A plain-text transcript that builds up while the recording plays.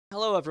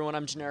Hello everyone,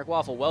 I'm Generic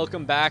Waffle.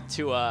 Welcome back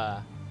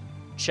to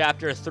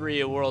Chapter 3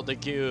 of World of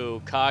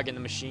Goo, Cog in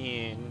the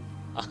Machine.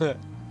 I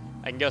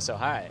can go so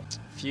high.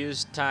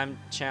 Fuse time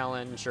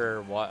challenge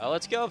or what?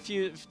 Let's go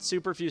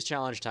super fuse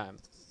challenge time.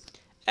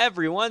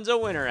 Everyone's a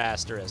winner,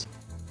 asterisk.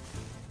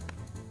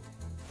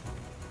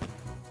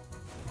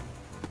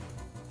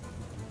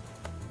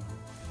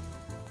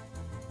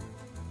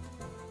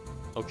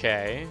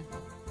 Okay.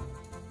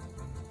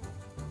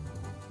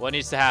 What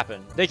needs to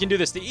happen? They can do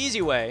this the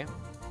easy way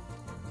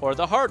or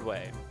the hard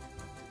way.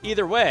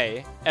 Either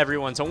way,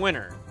 everyone's a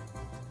winner,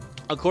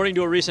 according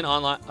to recent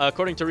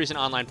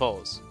online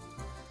polls.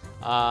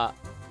 But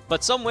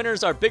some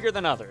winners are bigger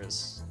than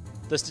others.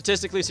 The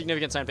statistically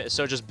significant sign.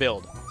 So just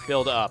build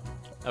up.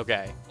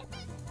 Okay.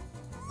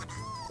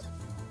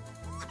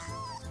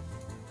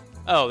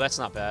 Oh, that's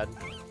not bad.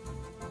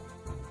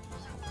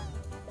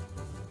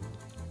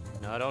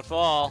 No, don't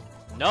fall.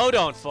 No,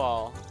 don't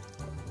fall.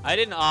 I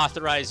didn't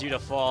authorize you to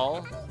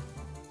fall.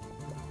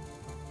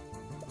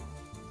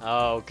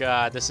 Oh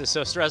god, this is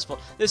so stressful.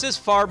 This is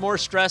far more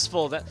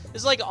stressful. This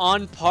is like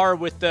on par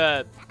with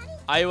the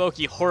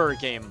Aoki horror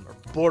game, or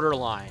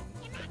Borderline.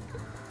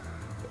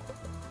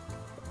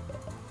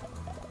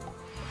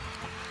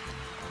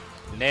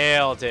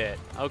 Nailed it.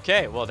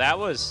 Okay, well that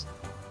was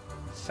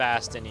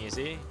fast and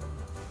easy.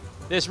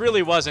 This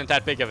really wasn't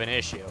that big of an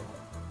issue.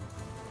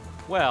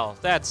 Well,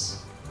 that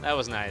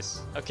was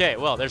nice. Okay,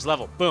 well, there's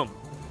level. Boom.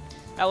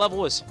 That level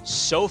was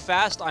so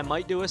fast, I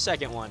might do a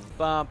second one.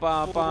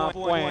 Okay,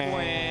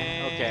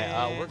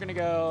 we're gonna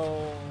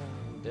go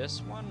this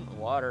one.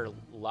 Water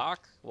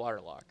lock.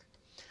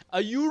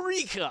 A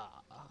Eureka!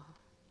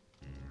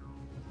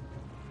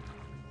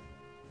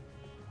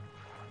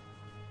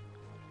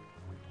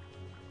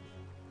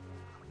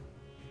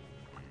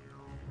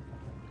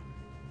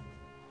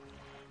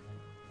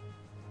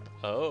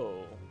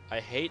 Oh, I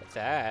hate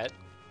that.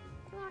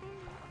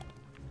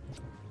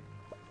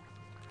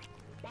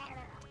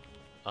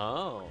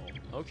 Oh,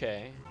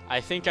 okay. I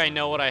think I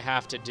know what I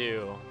have to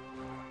do.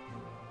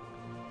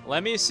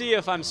 Let me see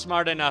if I'm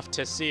smart enough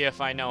to see if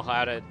I know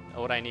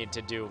what I need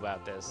to do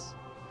about this.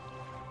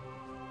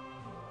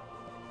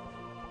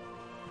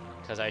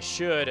 Because I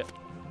should, if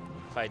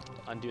I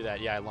undo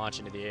that, yeah, I launch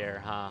into the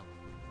air, huh?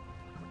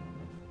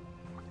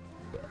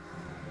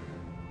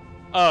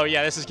 Oh,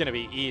 yeah, this is going to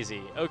be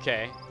easy.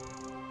 Okay.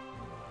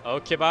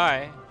 Okay,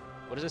 bye.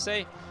 What does it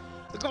say?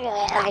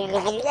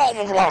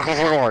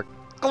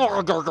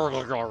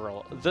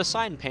 The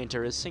sign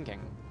painter is sinking.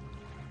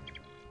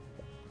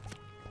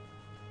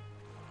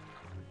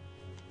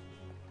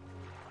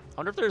 I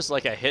wonder if there's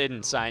like a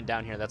hidden sign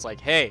down here that's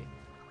like, hey,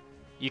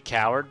 you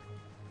coward.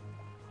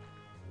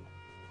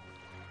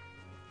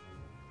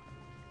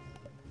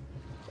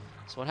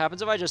 So what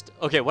happens if I just...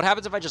 Okay, what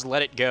happens if I just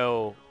let it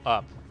go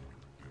up?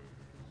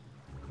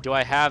 Do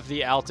I have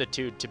the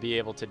altitude to be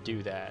able to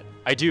do that?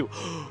 I do.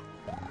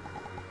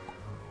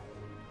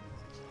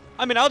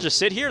 I mean, I'll just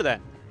sit here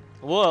then.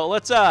 Well,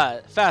 let's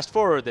fast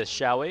forward this,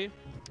 shall we?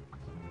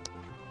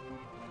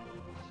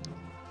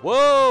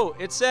 Whoa!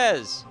 It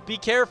says, be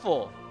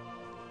careful.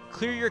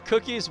 Clear your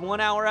cookies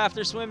 1 hour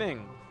after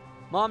swimming.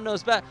 Mom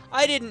knows best.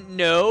 I didn't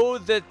know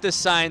that the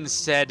sign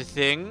said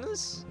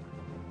things.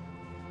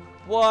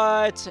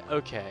 What?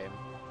 Okay.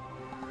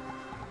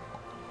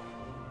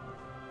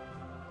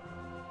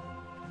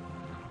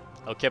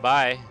 Okay,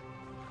 bye.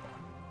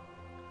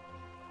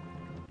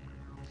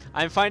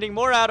 I'm finding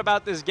more out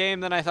about this game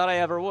than I thought I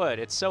ever would.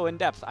 It's so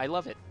in-depth. I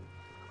love it.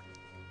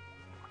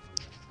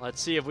 Let's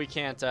see if we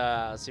can't,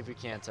 can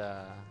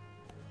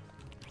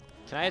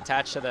I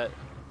attach to the...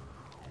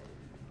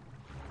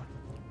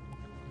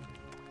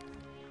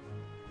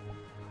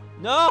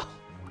 No!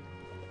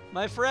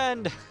 My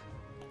friend!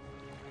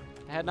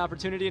 I had an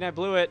opportunity and I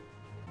blew it.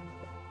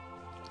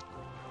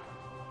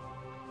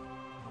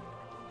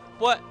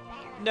 What?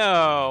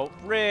 No.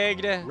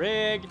 Rigged.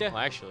 Rigged. Well,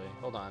 actually,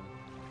 hold on.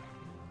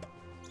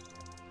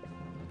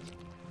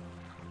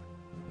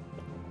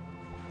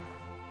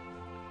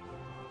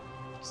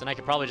 So then I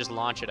could probably just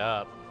launch it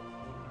up.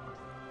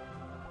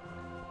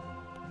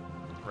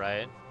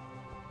 Right?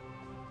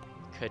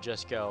 Could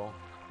just go...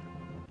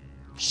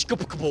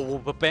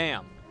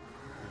 Bam!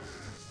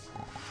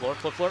 Floor,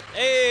 flip, floor.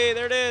 Hey,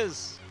 there it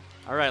is!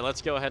 Alright,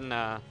 let's go ahead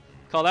and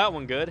call that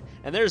one good.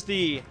 And there's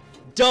the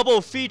double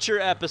feature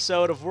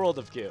episode of World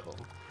of Goo.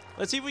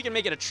 Let's see if we can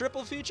make it a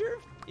triple feature?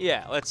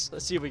 Yeah, let's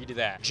see if we can do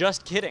that.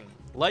 Just kidding.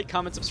 Like,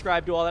 comment,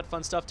 subscribe, do all that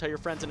fun stuff. Tell your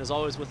friends, and as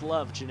always, with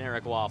love,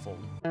 Generic Waffle.